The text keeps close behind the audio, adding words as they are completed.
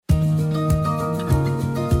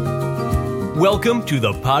Welcome to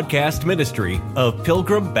the podcast ministry of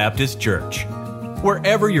Pilgrim Baptist Church.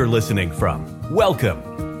 Wherever you're listening from,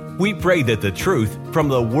 welcome. We pray that the truth from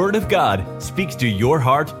the Word of God speaks to your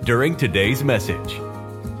heart during today's message.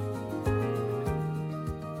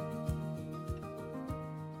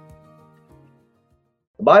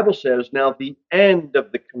 The Bible says, now the end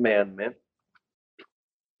of the commandment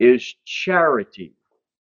is charity,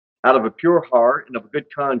 out of a pure heart and of a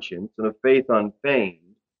good conscience and of faith unfeigned.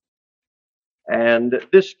 And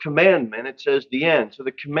this commandment, it says the end. So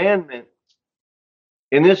the commandment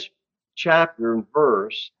in this chapter and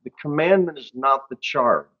verse, the commandment is not the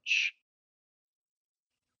charge.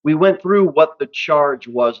 We went through what the charge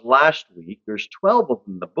was last week. There's 12 of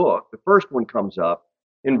them in the book. The first one comes up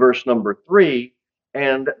in verse number 3,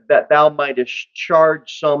 and that thou mightest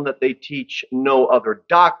charge some that they teach no other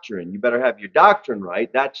doctrine. You better have your doctrine right.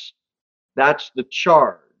 That's the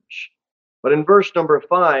charge. But in verse number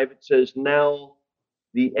 5, it says, now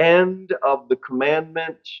the end of the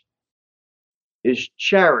commandment is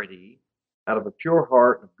charity, out of a pure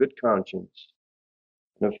heart, of good conscience,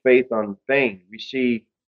 and of faith unfeigned. We see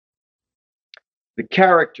the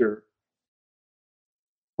character.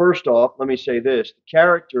 First off, let me say this. The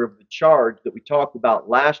character of the charge that we talked about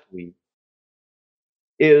last week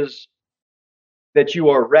is that you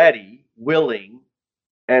are ready, willing,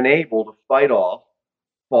 and able to fight off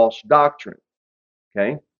false doctrine.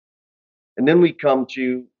 Okay? And then we come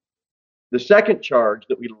to the second charge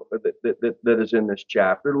that is in this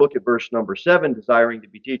chapter. Look at verse number 7, desiring to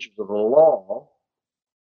be teachers of the law,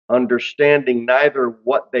 understanding neither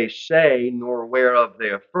what they say nor whereof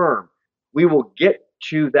they affirm. We will get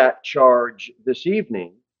to that charge this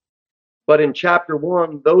evening, but in chapter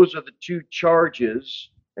 1, those are the two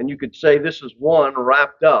charges, and you could say this is one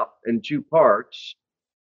wrapped up in two parts.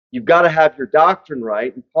 You've got to have your doctrine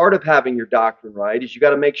right, and part of having your doctrine right is you got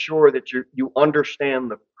to make sure that you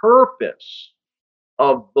understand the purpose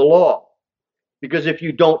of the law. Because if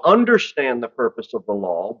you don't understand the purpose of the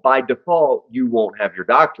law, by default, you won't have your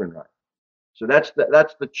doctrine right. So that's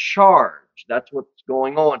the charge. That's what's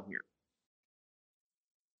going on here.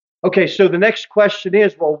 Okay, so the next question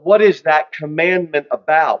is, well, what is that commandment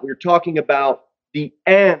about? We're talking about the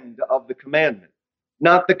end of the commandment,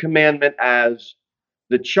 not the commandment as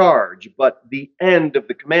the charge, but the end of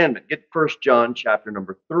the commandment. Get 1 John chapter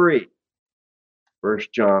number 3. 1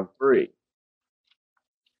 John 3.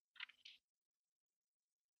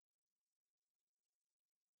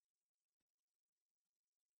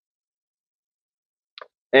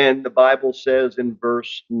 And the Bible says in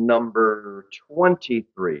verse number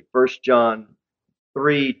 23, 1 John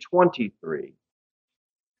 3:23,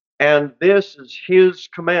 and this is his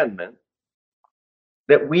commandment,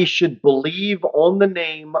 that we should believe on the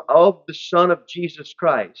name of the Son of Jesus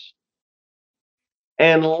Christ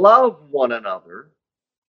and love one another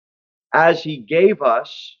as he gave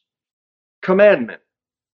us commandment.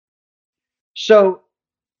 So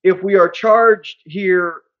if we are charged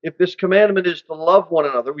here, if this commandment is to love one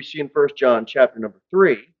another, we see in 1 John chapter number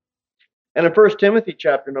 3, and in 1 Timothy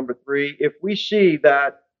chapter number 3, if we see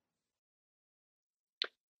that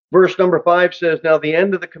verse number 5 says, now the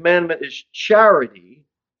end of the commandment is charity,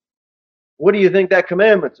 what do you think that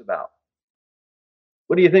commandment's about?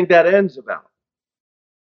 What do you think that end's about?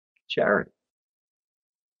 Charity.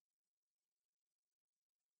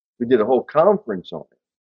 We did a whole conference on it.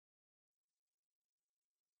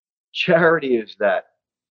 Charity is that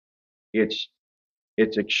it's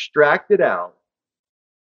extracted out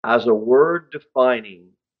as a word defining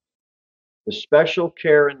the special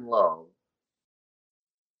care and love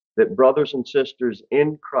that brothers and sisters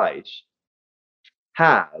in Christ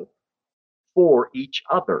have for each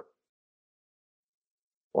other.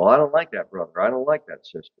 Well, I don't like that brother. I don't like that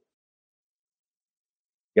sister.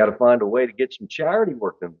 You got to find a way to get some charity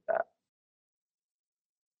worked into that.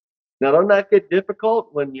 Now, doesn't that get difficult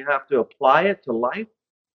when you have to apply it to life?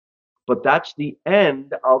 But that's the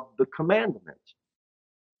end of the commandment.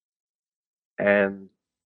 And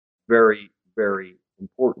very, very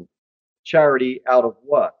important. Charity out of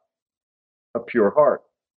what? A pure heart.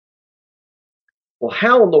 Well,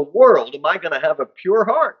 how in the world am I going to have a pure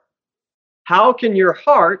heart? How can your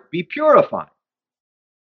heart be purified?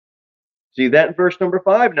 See that in verse number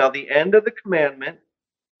 5. Now, the end of the commandment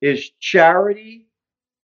is charity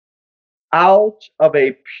out of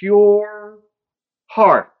a pure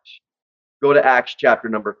heart. Go to Acts chapter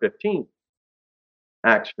number 15.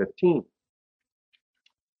 Acts 15.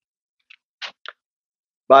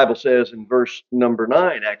 Bible says in verse number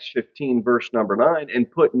 9, Acts 15, verse number 9, and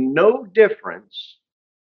put no difference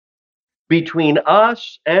between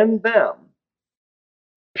us and them,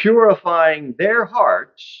 purifying their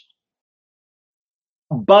hearts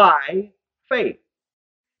by faith.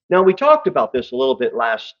 Now, we talked about this a little bit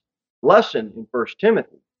last lesson in 1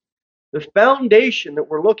 Timothy. The foundation that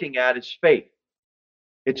we're looking at is faith.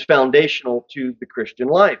 It's foundational to the Christian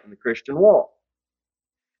life and the Christian walk.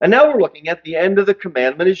 And now we're looking at the end of the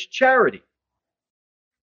commandment is charity.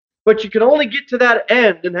 But you can only get to that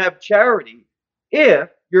end and have charity if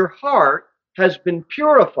your heart has been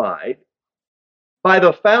purified by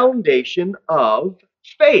the foundation of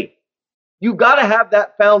faith. You got to have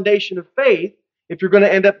that foundation of faith if you're going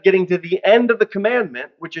to end up getting to the end of the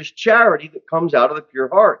commandment, which is charity that comes out of the pure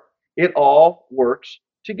heart. It all works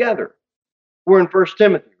together. We're in 1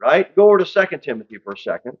 Timothy, right? Go over to 2 Timothy for a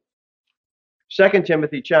second. 2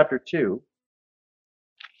 Timothy chapter 2.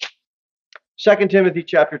 2 Timothy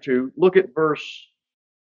chapter 2, look at verse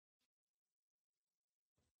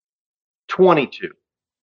 22.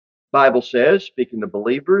 Bible says, speaking to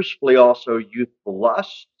believers, flee also youthful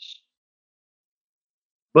lusts,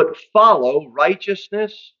 but follow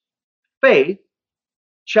righteousness, faith,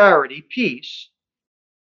 charity, peace,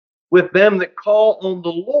 with them that call on the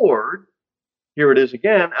Lord, here it is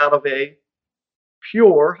again, out of a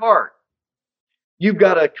pure heart. You've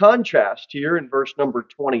got a contrast here in verse number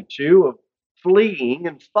 22 of fleeing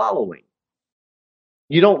and following.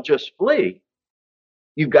 You don't just flee,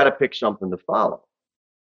 you've got to pick something to follow.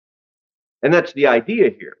 And that's the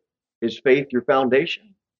idea here. Is faith your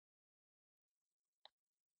foundation?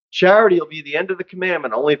 Charity will be the end of the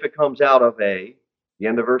commandment only if it comes out of the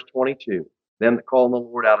end of verse 22, them that call on the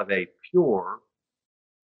Lord out of a pure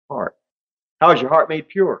heart. How is your heart made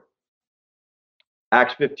pure?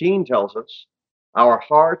 Acts 15 tells us our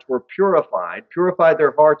hearts were purified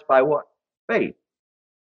their hearts by what? Faith.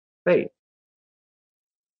 Faith.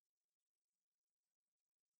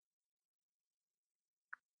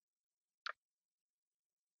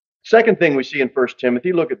 Second thing we see in 1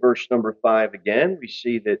 Timothy, look at verse number 5 again. We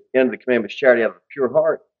see that the end of the commandment is charity out of a pure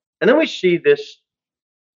heart. And then we see this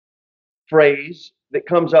phrase that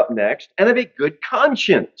comes up next, and of a good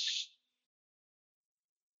conscience.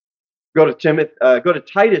 Go to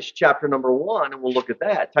Titus chapter number 1, and we'll look at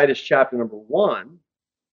that. Titus chapter number 1.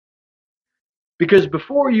 Because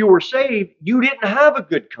before you were saved, you didn't have a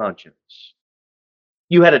good conscience.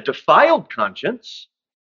 You had a defiled conscience.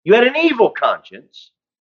 You had an evil conscience.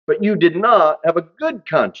 But you did not have a good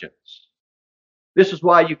conscience. This is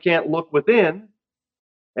why you can't look within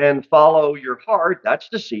and follow your heart. That's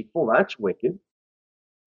deceitful. That's wicked.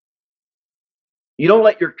 You don't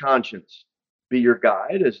let your conscience be your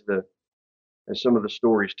guide, as some of the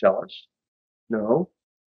stories tell us. No.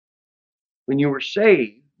 When you were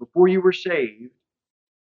saved, before you were saved,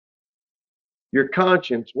 your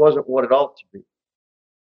conscience wasn't what it ought to be.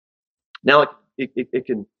 Now it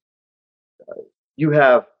can. You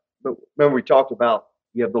have. Remember we talked about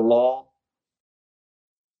you have the law.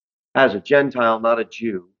 As a Gentile, not a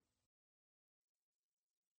Jew,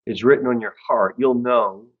 it's written on your heart. You'll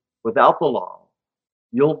know without the law.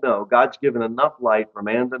 You'll know God's given enough light for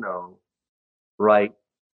man to know right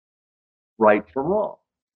from wrong.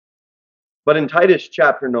 But in Titus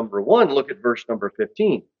chapter number 1, look at verse number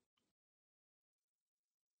 15.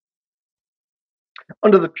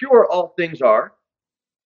 Under the pure, all things are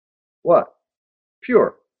what?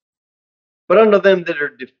 Pure. But unto them that are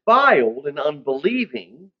defiled and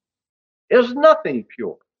unbelieving is nothing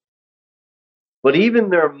pure. But even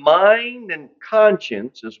their mind and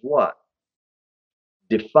conscience is what?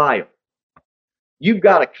 Defiled. You've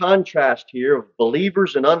got a contrast here of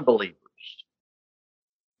believers and unbelievers.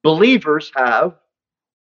 Believers have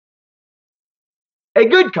a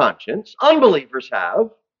good conscience. Unbelievers have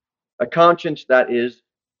a conscience that is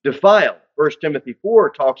defiled. 1 Timothy 4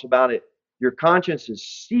 talks about it. Your conscience is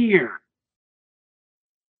seared.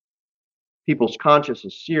 People's conscience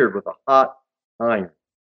is seared with a hot iron.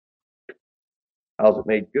 How's it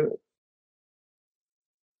made good?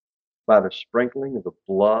 By the sprinkling of the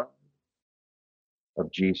blood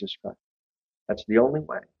of Jesus Christ. That's the only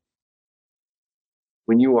way.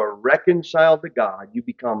 When you are reconciled to God, you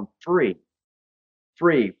become free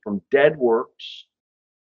from dead works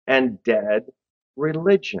and dead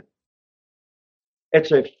religion.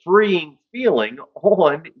 It's a freeing feeling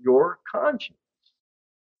on your conscience.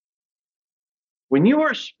 When you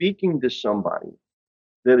are speaking to somebody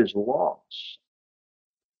that is lost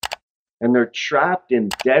and they're trapped in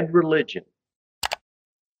dead religion,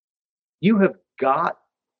 you have got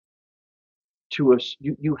to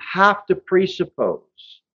you have to presuppose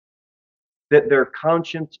that their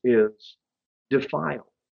conscience is defiled,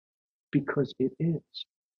 because it is.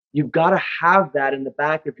 You've got to have that in the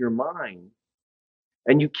back of your mind,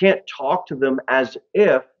 and you can't talk to them as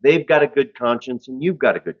if they've got a good conscience and you've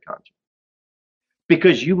got a good conscience.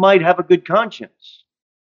 because you might have a good conscience,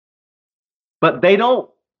 but they don't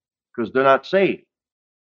because they're not saved.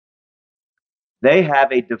 They have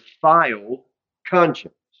a defiled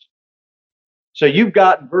conscience. So you've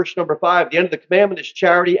got in verse number 5, the end of the commandment is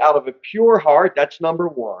charity out of a pure heart. That's number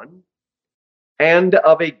 1. And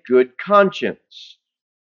of a good conscience.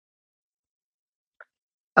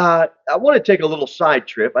 I want to take a little side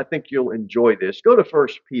trip. I think you'll enjoy this. Go to 1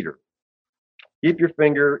 Peter. Keep your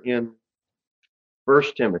finger in 1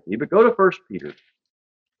 Timothy, but go to 1 Peter.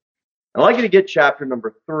 I'd like you to get chapter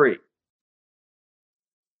number 3.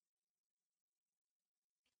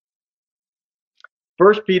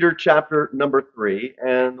 First Peter chapter number 3,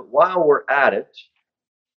 and while we're at it,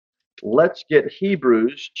 let's get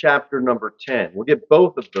Hebrews chapter number 10. We'll get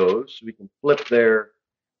both of those so we can flip there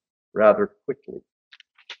rather quickly.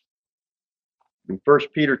 In 1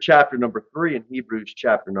 Peter chapter number 3 and Hebrews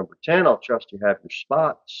chapter number 10, I'll trust you have your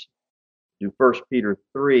spots. Do 1 Peter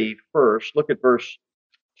 3 first. Look at verse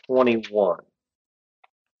 21.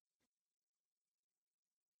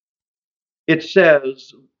 It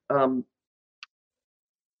says,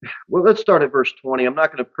 well, let's start at verse 20. I'm not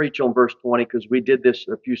going to preach on verse 20 because we did this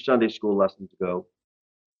a few Sunday school lessons ago.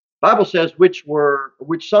 The Bible says, which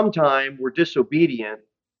sometime were disobedient,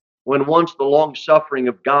 when once the long suffering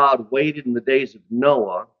of God waited in the days of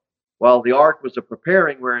Noah, while the ark was a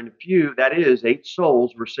preparing, wherein few, that is, 8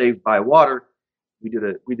 souls, were saved by water. We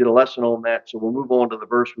did a lesson on that, so we'll move on to the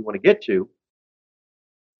verse we want to get to.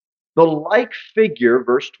 The like figure,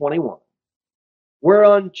 verse 21,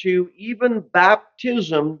 whereunto even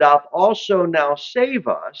baptism doth also now save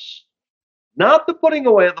us, not the putting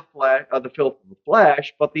away of the filth of the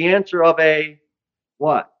flesh, but the answer of a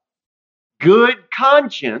what? Good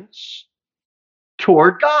conscience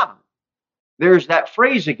toward God. There's that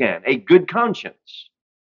phrase again, a good conscience.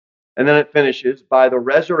 And then it finishes by the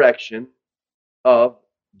resurrection of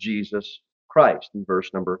Jesus Christ in verse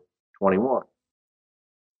number 21.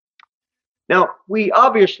 Now, we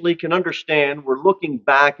obviously can understand we're looking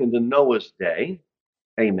back into Noah's day.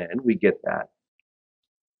 Amen. We get that.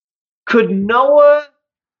 Could Noah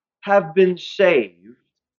have been saved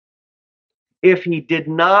if he did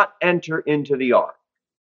not enter into the ark?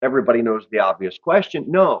 Everybody knows the obvious question.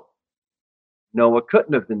 No. Noah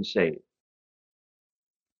couldn't have been saved.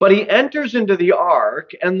 But he enters into the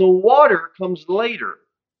ark, and the water comes later.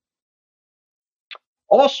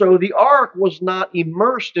 Also, the ark was not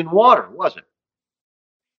immersed in water, was it?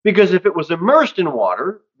 Because if it was immersed in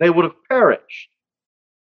water, they would have perished.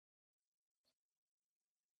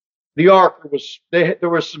 The ark there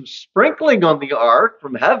was some sprinkling on the ark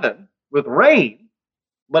from heaven with rain,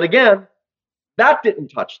 but again, that didn't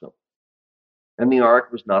touch them. And the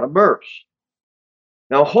ark was not immersed.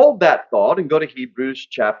 Now hold that thought and go to Hebrews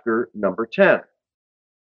chapter number 10.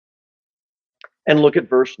 And look at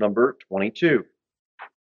verse number 22.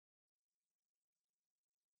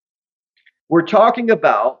 We're talking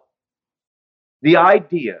about the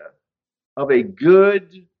idea of a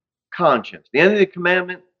good conscience. The end of the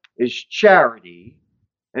commandment is charity,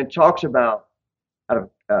 and talks about out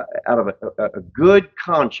of a good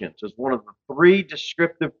conscience as one of the 3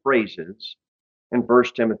 descriptive phrases in 1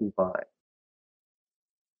 Timothy 5.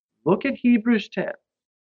 Look at Hebrews 10.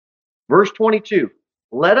 Verse 22.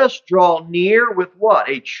 Let us draw near with what?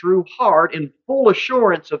 A true heart in full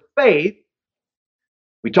assurance of faith.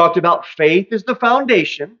 We talked about faith is the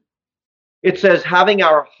foundation. It says having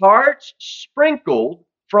our hearts sprinkled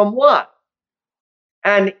from what?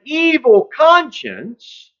 An evil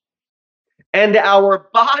conscience, and our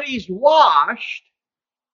bodies washed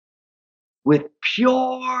with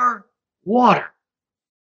pure water.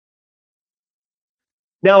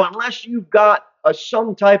 Now, unless you've got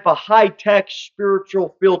some type of high-tech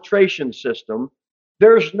spiritual filtration system,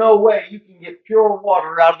 there's no way you can get pure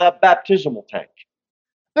water out of that baptismal tank.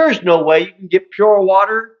 There's no way you can get pure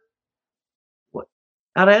water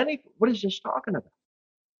out of anything. What is this talking about?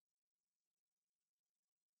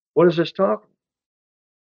 What is this talking about?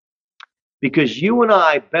 Because you and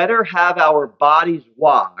I better have our bodies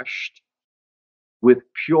washed with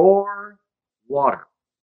pure water.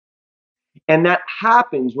 And that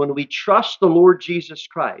happens when we trust the Lord Jesus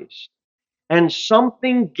Christ and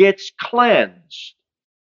something gets cleansed.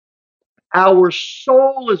 Our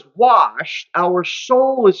soul is washed, our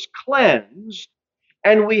soul is cleansed,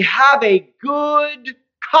 and we have a good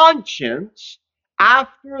conscience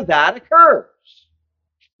after that occurs.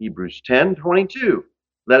 Hebrews 10:22.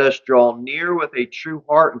 Let us draw near with a true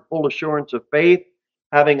heart and full assurance of faith,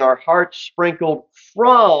 having our hearts sprinkled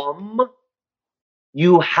from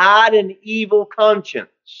you had an evil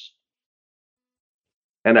conscience,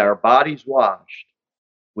 and our bodies washed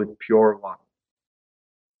with pure water.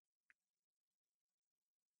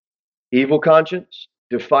 Evil conscience,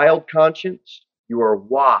 defiled conscience, you are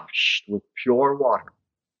washed with pure water.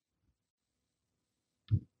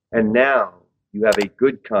 And now you have a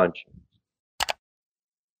good conscience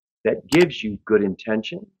that gives you good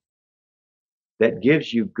intention, that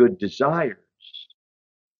gives you good desires,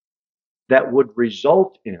 that would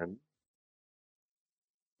result in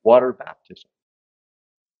water baptism.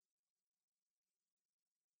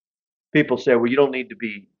 People say, well, you don't need to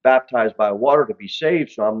be baptized by water to be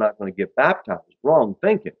saved, so I'm not going to get baptized. Wrong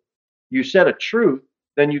thinking. You said a truth,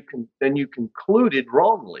 then you concluded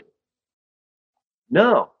wrongly.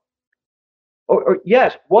 No.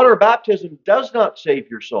 Yes, water baptism does not save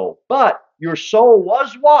your soul, but your soul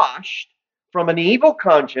was washed from an evil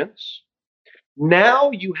conscience.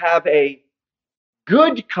 Now you have a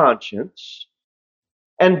good conscience,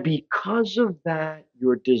 and because of that,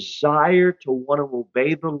 your desire to want to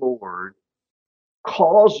obey the Lord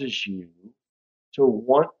causes you to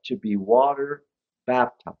want to be water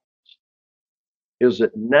baptized. Is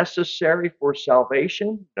it necessary for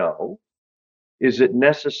salvation? No. Is it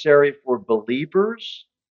necessary for believers?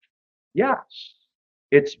 Yes.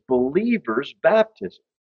 It's believers' baptism.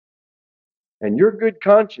 And your good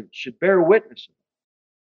conscience should bear witness.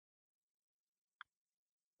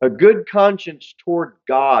 A good conscience toward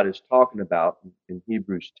God is talking about in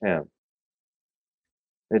Hebrews 10.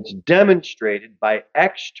 It's demonstrated by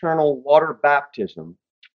external water baptism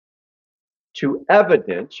to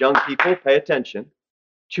evidence, young people, pay attention,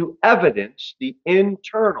 to evidence the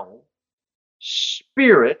internal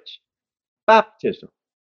spirit baptism.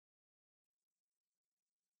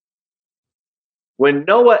 When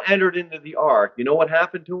Noah entered into the ark, you know what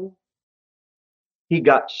happened to him? He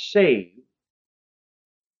got saved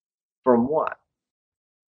from what?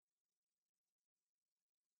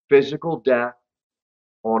 Physical death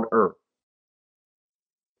on earth.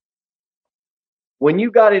 When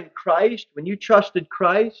you got in Christ, when you trusted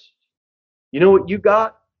Christ, you know what you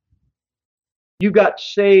got? You got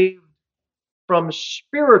saved from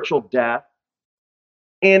spiritual death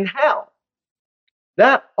in hell.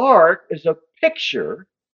 That ark is a picture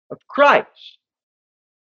of Christ.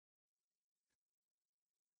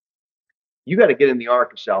 You got to get in the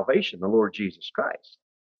ark of salvation, the Lord Jesus Christ.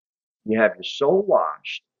 You have your soul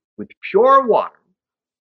washed with pure water.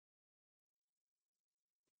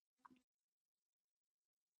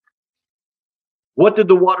 What did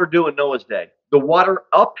the water do in Noah's day? The water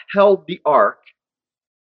upheld the ark,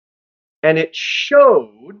 and it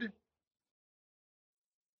showed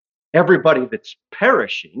everybody that's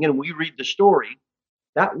perishing, and we read the story,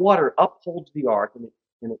 that water upholds the ark,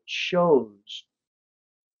 and it shows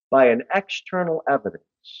by an external evidence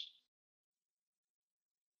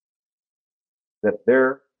that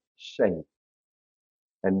they're saved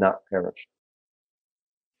and not perishing.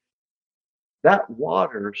 That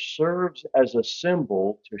water serves as a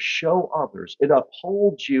symbol to show others. It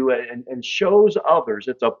upholds you and shows others.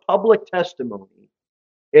 It's a public testimony.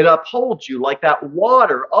 It upholds you like that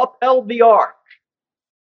water upheld the ark.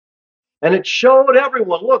 And it showed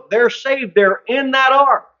everyone, look, they're saved. They're in that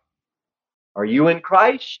ark. Are you in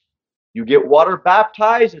Christ? You get water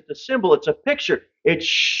baptized. It's a symbol. It's a picture. It's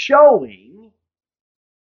showing.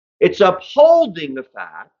 It's upholding the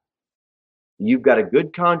fact you've got a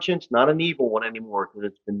good conscience, not an evil one anymore,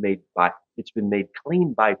 because it's been made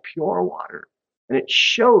clean by pure water. And it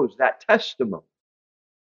shows that testimony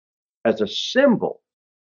as a symbol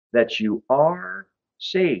that you are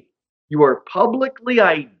saved. You are publicly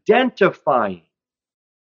identifying.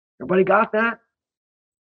 Everybody got that?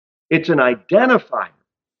 It's an identifier.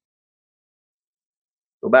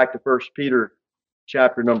 Go back to 1 Peter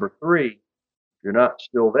chapter number 3. If you're not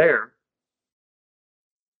still there.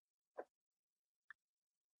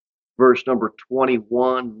 Verse number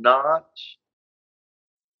 21, not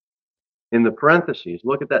in the parentheses.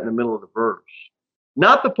 Look at that in the middle of the verse.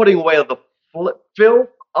 Not the putting away of the filth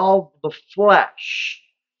of the flesh.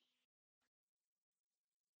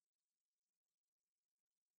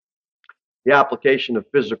 The application of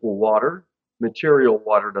physical water, material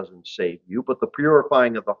water doesn't save you, but the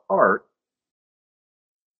purifying of the heart,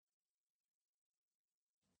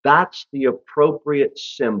 that's the appropriate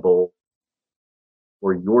symbol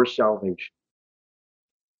for your salvation.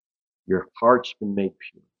 Your heart's been made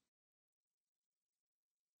pure.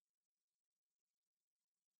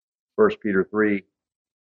 1 Peter 3,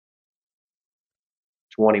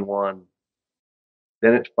 21.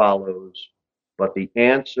 Then it follows, but the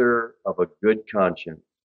answer of a good conscience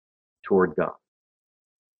toward God.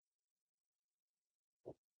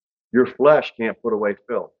 Your flesh can't put away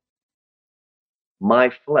filth. My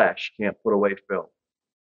flesh can't put away filth.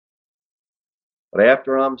 But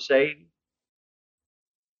after I'm saved,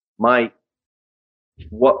 My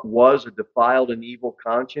what was a defiled and evil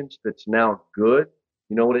conscience that's now good,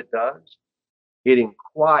 you know what it does? It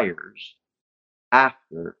inquires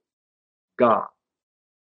after God.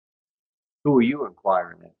 Who are you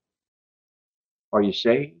inquiring at? Are you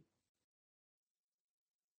saved?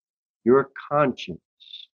 Your conscience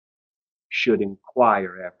should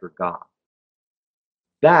inquire after God.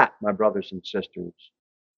 That, my brothers and sisters,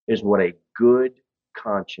 is what a good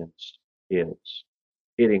conscience is.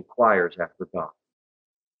 It inquires after God.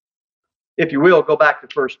 If you will, go back to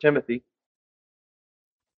 1 Timothy.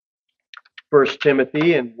 1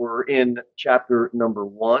 Timothy, and we're in chapter number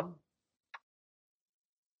 1.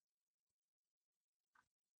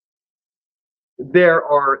 There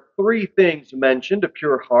are 3 things mentioned: a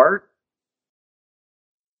pure heart.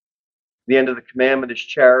 The end of the commandment is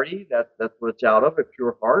charity. That's what it's out of, a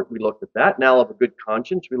pure heart. We looked at that. Now of a good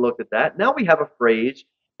conscience. We looked at that. Now we have a phrase,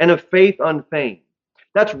 and of faith unfeigned.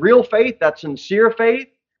 That's real faith. That's sincere faith.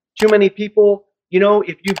 Too many people,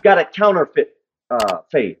 if you've got a counterfeit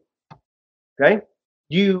faith, okay?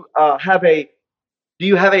 Do you have a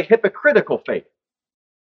hypocritical faith?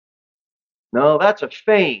 No, that's a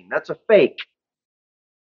feign. That's a fake.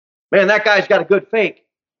 Man, that guy's got a good fake.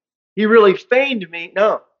 He really feigned me.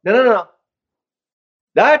 No.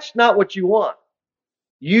 That's not what you want.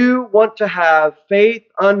 You want to have faith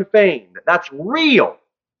unfeigned. That's real.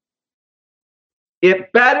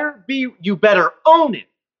 It better be, you better own it.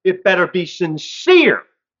 It better be sincere.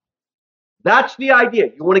 That's the idea.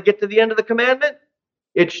 You want to get to the end of the commandment?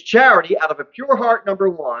 It's charity out of a pure heart, number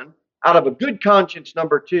 1, out of a good conscience,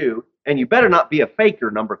 number 2, and you better not be a faker,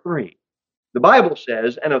 number 3. The Bible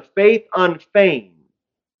says, and of faith unfeigned.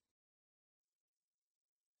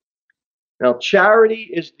 Now, charity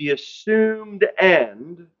is the assumed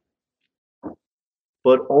end,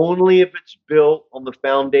 but only if it's built on the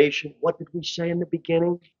foundation. What did we say in the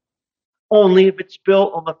beginning? Only if it's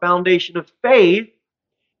built on the foundation of faith,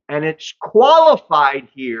 and it's qualified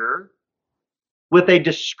here with a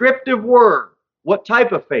descriptive word. What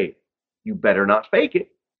type of faith? You better not fake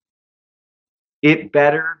it. It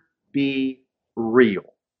better be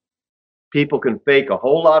real. People can fake a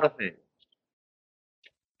whole lot of things.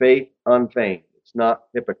 Faith unfeigned. It's not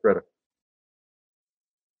hypocritical.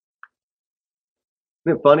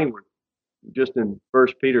 Isn't it funny? We're just in 1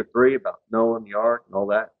 Peter 3 about Noah and the ark and all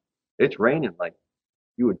that. It's raining like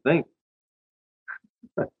you would think.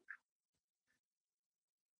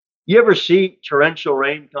 You ever see torrential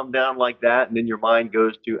rain come down like that, and then your mind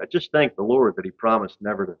goes to, I just thank the Lord that He promised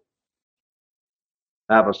never to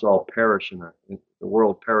have us all perish the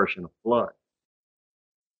world perish in a flood.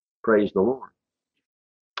 Praise the Lord.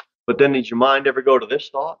 But then does your mind ever go to this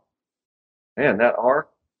thought? Man, that ark,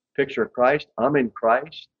 picture of Christ, I'm in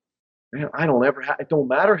Christ. Man, it don't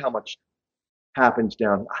matter how much happens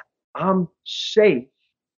down. I'm safe.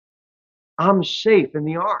 I'm safe in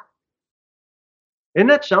the ark. Isn't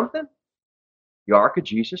that something? The ark of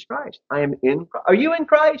Jesus Christ. I am in Christ. Are you in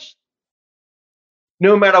Christ?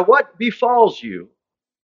 No matter what befalls you,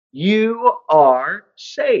 you are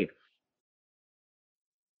safe.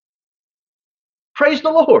 Praise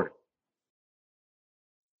the Lord.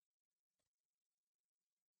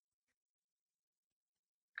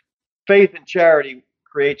 Faith and charity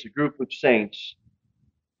creates a group of saints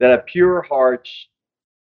that have pure hearts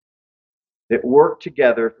that work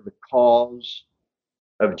together for the cause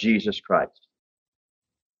of Jesus Christ.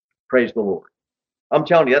 Praise the Lord. I'm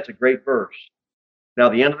telling you, that's a great verse. Now,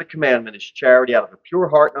 the end of the commandment is charity out of a pure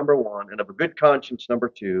heart, number 1, and of a good conscience, number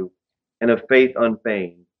 2, and of faith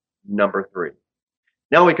unfeigned, number 3.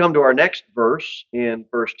 Now we come to our next verse in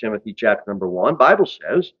 1 Timothy chapter number 1. Bible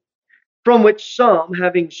says, from which some,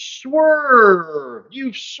 having swerved,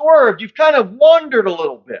 you've kind of wandered a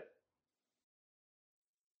little bit,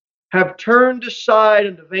 have turned aside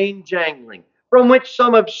into vain jangling, from which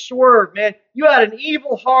some have swerved. Man, you had an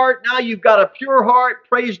evil heart, now you've got a pure heart,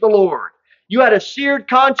 praise the Lord. You had a seared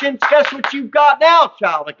conscience, guess what you've got now,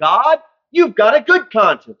 child of God? You've got a good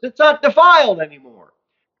conscience. It's not defiled anymore.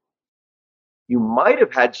 You might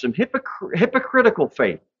have had some hypocritical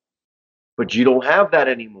faith, but you don't have that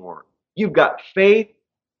anymore. You've got faith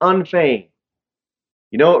unfeigned.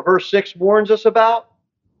 You know what verse 6 warns us about?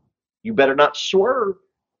 You better not swerve.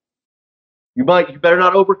 You better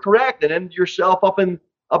not overcorrect and end yourself up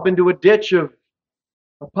into a ditch of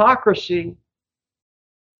hypocrisy. Is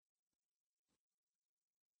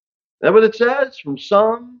that what it says?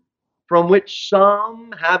 From which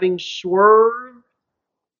some, having swerved,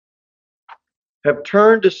 have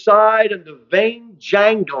turned aside unto vain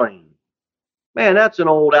jangling. Man, that's an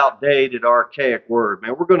old, outdated, archaic word,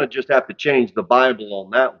 man. We're going to just have to change the Bible on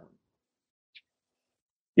that one.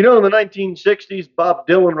 You know, in the 1960s, Bob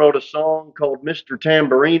Dylan wrote a song called Mr.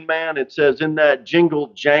 Tambourine Man. It says, in that jingle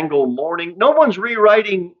jangle morning. No one's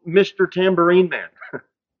rewriting Mr. Tambourine Man.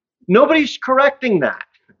 Nobody's correcting that.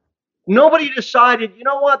 Nobody decided, you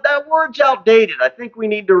know what, that word's outdated. I think we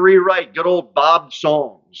need to rewrite good old Bob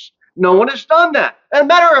songs. No one has done that. As a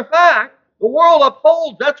matter of fact, the world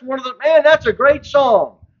upholds, that's a great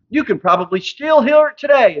song. You can probably still hear it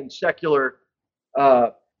today in secular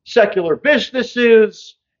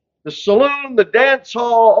businesses, the saloon, the dance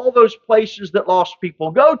hall, all those places that lost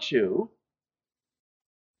people go to.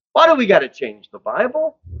 Why do we got to change the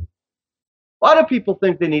Bible? Why do people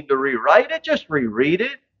think they need to rewrite it? Just reread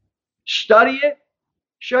it, study it,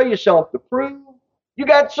 show yourself to prove. You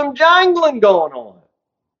got some jangling going on.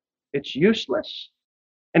 It's useless,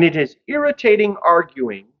 and it is irritating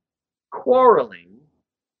arguing, quarreling,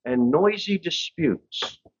 and noisy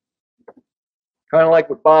disputes. Kind of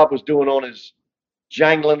like what Bob was doing on his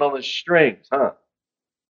jangling on his strings, huh?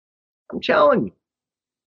 I'm telling you,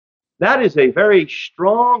 that is a very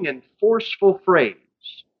strong and forceful phrase.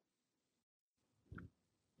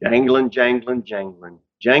 Jangling, jangling, jangling.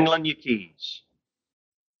 Jangling your keys.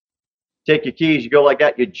 Take your keys, you go like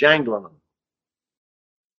that, you're jangling them.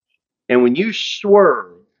 And when you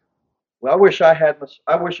swerve, well, I wish I had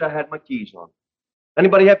my keys on.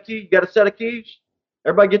 Anybody have keys? You got a set of keys?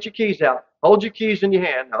 Everybody get your keys out. Hold your keys in your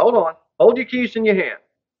hand. Now, hold on. Hold your keys in your hand.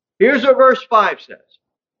 Here's what verse 5 says.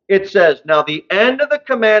 It says, now the end of the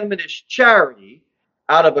commandment is charity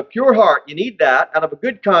out of a pure heart. You need that. Out of a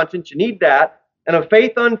good conscience, you need that. And of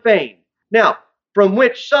faith unfeigned. Now, from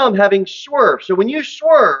which some having swerved. So when you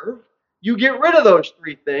swerve, you get rid of those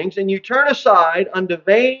three things and you turn aside unto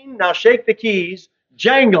vain, now shake the keys,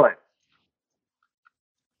 jangling.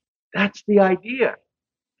 That's the idea.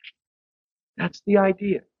 That's the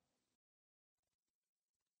idea.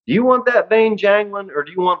 Do you want that vain jangling, or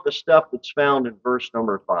do you want the stuff that's found in verse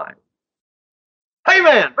number 5? Hey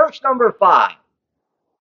man, verse number 5.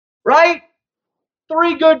 Right?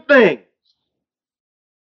 3 good things.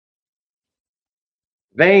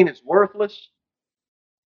 Vain is worthless,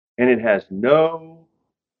 and it has no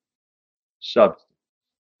substance.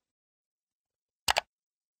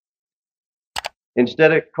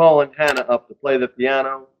 Instead of calling Hannah up to play the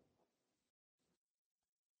piano,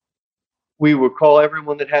 we will call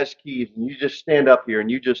everyone that has keys, and you just stand up here and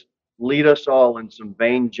you just lead us all in some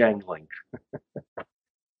vain jangling.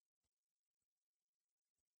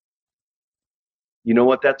 You know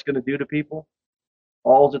what that's going to do to people?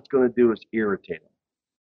 All it's going to do is irritate them.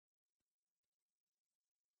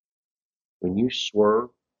 When you swerve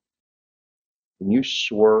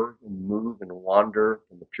and move and wander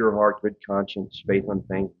from the pure heart, good conscience, faith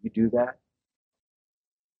unfeigned, you do that,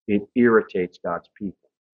 it irritates God's people.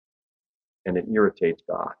 And it irritates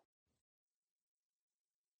God.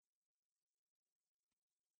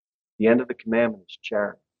 The end of the commandment is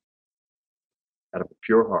charity. Out of a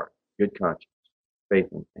pure heart, good conscience, faith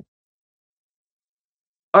unfeigned.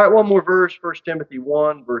 All right, one more verse, 1 Timothy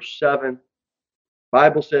 1, verse 7.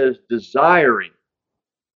 Bible says, desiring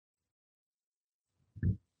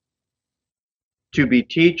to be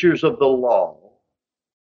teachers of the law,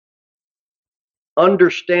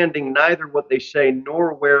 understanding neither what they say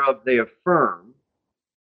nor whereof they affirm.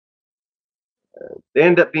 They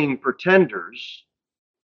end up being pretenders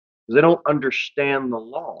because they don't understand the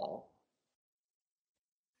law.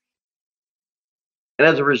 And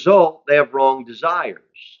as a result, they have wrong desires.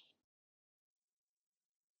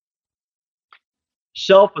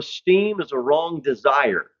 Self-esteem is a wrong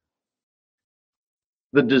desire.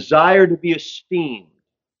 The desire to be esteemed.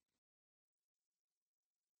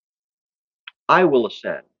 I will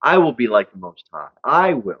ascend. I will be like the Most High.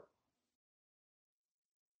 I will.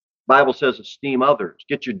 The Bible says esteem others.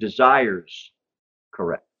 Get your desires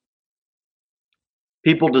correct.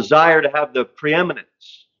 People desire to have the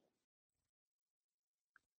preeminence.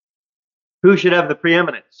 Who should have the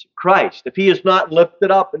preeminence? Christ. If he is not lifted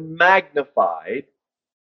up and magnified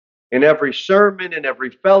in every sermon, in every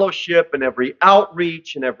fellowship, in every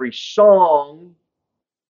outreach, in every song,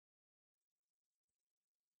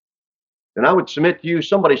 then I would submit to you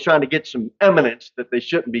somebody's trying to get some eminence that they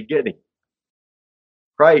shouldn't be getting.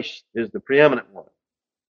 Christ is the preeminent one.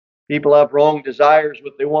 People have wrong desires.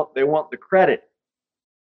 What they want the credit.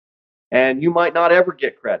 And you might not ever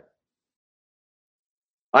get credit.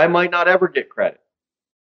 I might not ever get credit.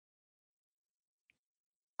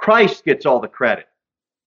 Christ gets all the credit.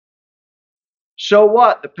 So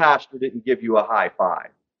what the pastor didn't give you a high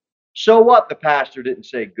five? So what the pastor didn't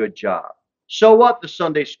say good job? So what the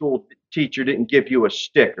Sunday school teacher didn't give you a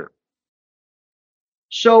sticker?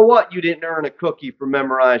 So what you didn't earn a cookie for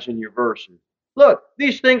memorizing your verses? Look,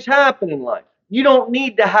 these things happen in life. You don't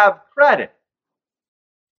need to have credit.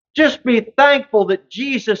 Just be thankful that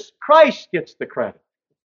Jesus Christ gets the credit.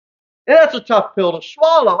 And that's a tough pill to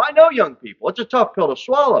swallow. I know young people. It's a tough pill to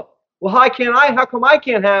swallow. Well, how come I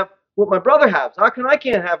can't have what my brother has? How come I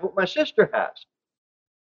can't have what my sister has?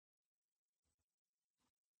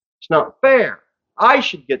 It's not fair. I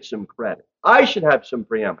should get some credit. I should have some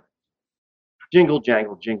preeminence. Jingle,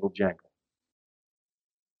 jangle, jingle, jangle.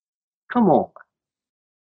 Come on.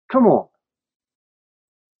 Come on.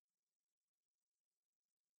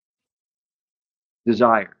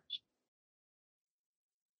 Desires.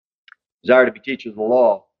 Desire to be teachers of the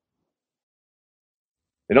law.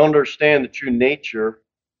 They don't understand the true nature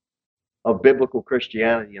of biblical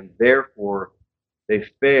Christianity, and therefore they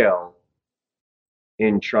fail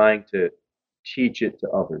in trying to teach it to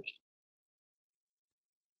others.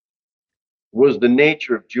 Was the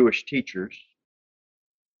nature of Jewish teachers.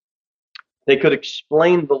 They could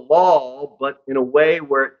explain the law, but in a way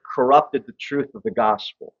where it corrupted the truth of the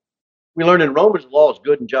gospel. We learn in Romans the law is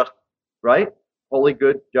good and just, right? Holy,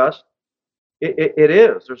 good, just. It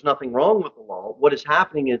is. There's nothing wrong with the law. What is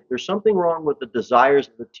happening is there's something wrong with the desires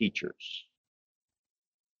of the teachers.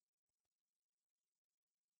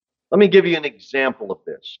 Let me give you an example of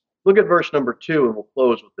this. Look at verse number 2, and we'll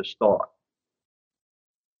close with this thought,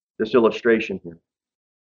 this illustration here.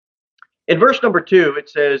 In verse number 2,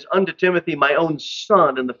 it says, unto Timothy, my own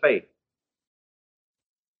son in the faith.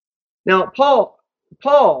 Now,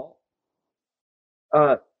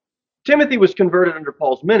 Timothy was converted under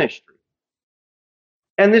Paul's ministry.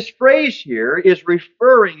 And this phrase here is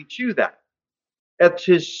referring to that. That's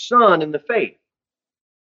his son in the faith.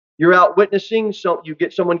 You're out witnessing, so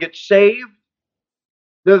someone gets saved.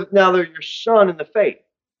 Now they're your son in the faith.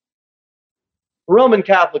 Roman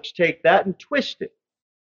Catholics take that and twist it.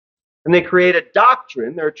 And they create a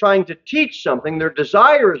doctrine. They're trying to teach something. Their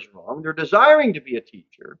desire is wrong. They're desiring to be a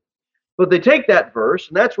teacher. But they take that verse,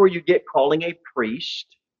 and that's where you get calling a priest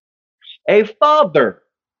a father.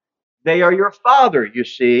 They are your father, you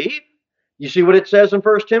see. You see what it says in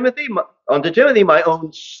 1 Timothy? Unto Timothy, my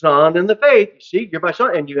own son in the faith. You see, you're my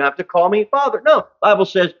son, and you have to call me father. No, the Bible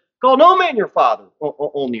says, call no man your father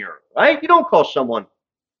on the earth, right? You don't call someone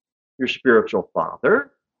your spiritual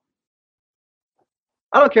father.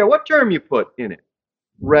 I don't care what term you put in it.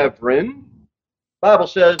 Reverend. The Bible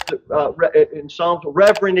says that in Psalms,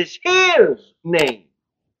 reverend is his name.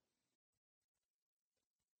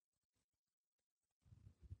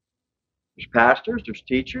 There's pastors, there's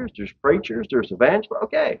teachers, there's preachers, there's evangelists.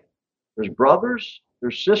 Okay. There's brothers,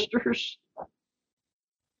 there's sisters.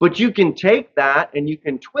 But you can take that and you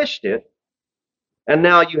can twist it, and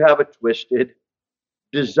now you have a twisted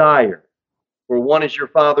desire. For one is your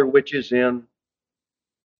Father which is in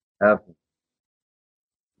heaven.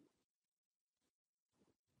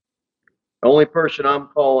 The only person I'm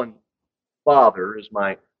calling Father is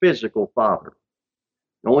my physical father.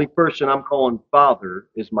 The only person I'm calling Father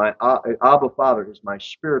is my Abba Father, is my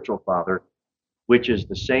spiritual Father, which is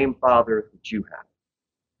the same Father that you have,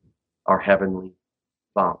 our Heavenly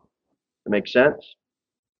Father. That makes sense?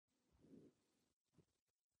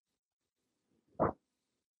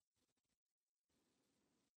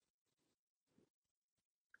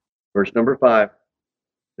 Verse number 5.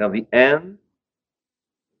 Now the end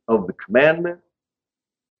of the commandment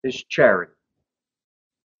is charity.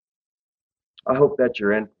 I hope that's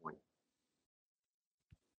your end point.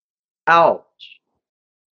 Out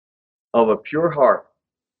of a pure heart.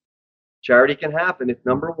 Charity can happen if,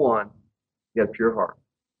 number 1, you have a pure heart.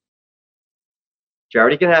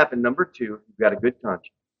 Charity can happen, number 2, if you've got a good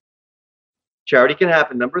conscience. Charity can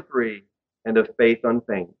happen, number 3, and of faith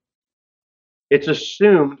unfeigned. It's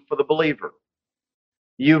assumed for the believer.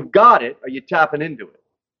 You've got it, or you tapping into it.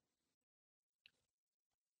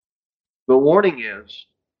 The warning is,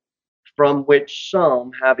 from which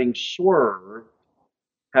some, having swerved,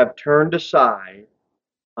 have turned aside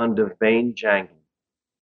unto vain jangling.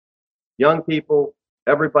 Young people,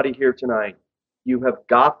 everybody here tonight, you have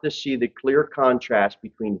got to see the clear contrast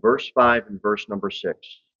between verse 5 and verse number 6.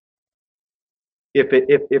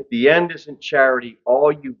 If the end isn't charity,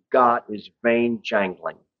 all you've got is vain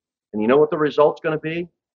jangling. And you know what the result's going to be?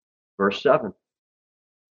 Verse 7.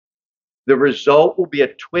 The result will be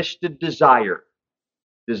a twisted desire,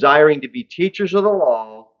 desiring to be teachers of the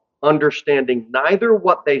law, understanding neither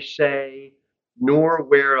what they say nor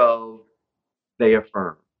whereof they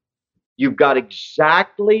affirm. You've got it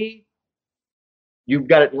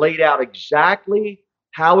laid out exactly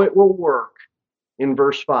how it will work in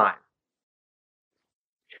verse 5.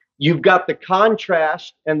 You've got the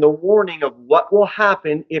contrast and the warning of what will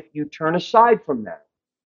happen if you turn aside from that.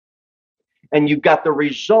 And you've got the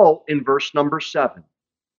result in verse number 7.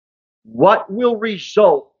 What will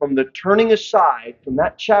result from the turning aside from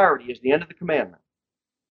that charity as the end of the commandment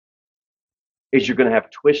is you're going to have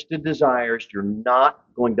twisted desires. You're not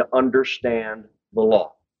going to understand the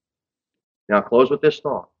law. Now, I'll close with this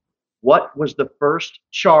thought. What was the first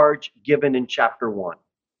charge given in chapter 1?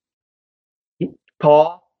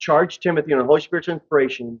 Paul charged Timothy on the Holy Spirit's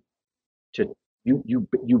inspiration to you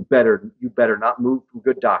better not move from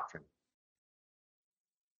good doctrine.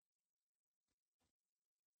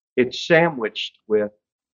 It's sandwiched with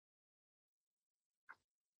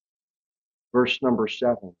verse number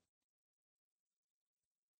 7.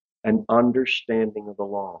 An understanding of the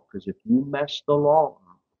law. Because if you mess the law up,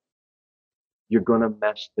 you're going to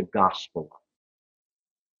mess the gospel up.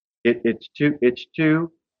 It's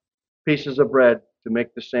two pieces of bread to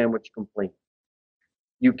make the sandwich complete.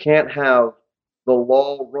 You can't have the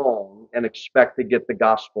law wrong and expect to get the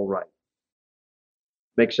gospel right.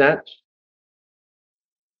 Make sense?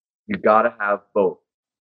 You got to have both.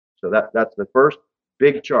 So that's the first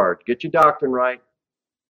big charge. Get your doctrine right.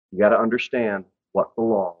 You got to understand what the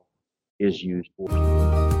law is used for.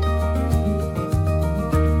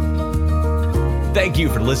 Thank you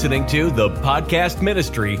for listening to the podcast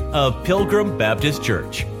ministry of Pilgrim Baptist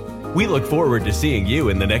Church. We look forward to seeing you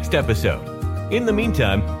in the next episode. In the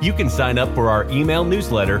meantime, you can sign up for our email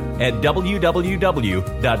newsletter at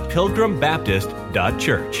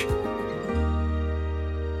www.pilgrimbaptist.church.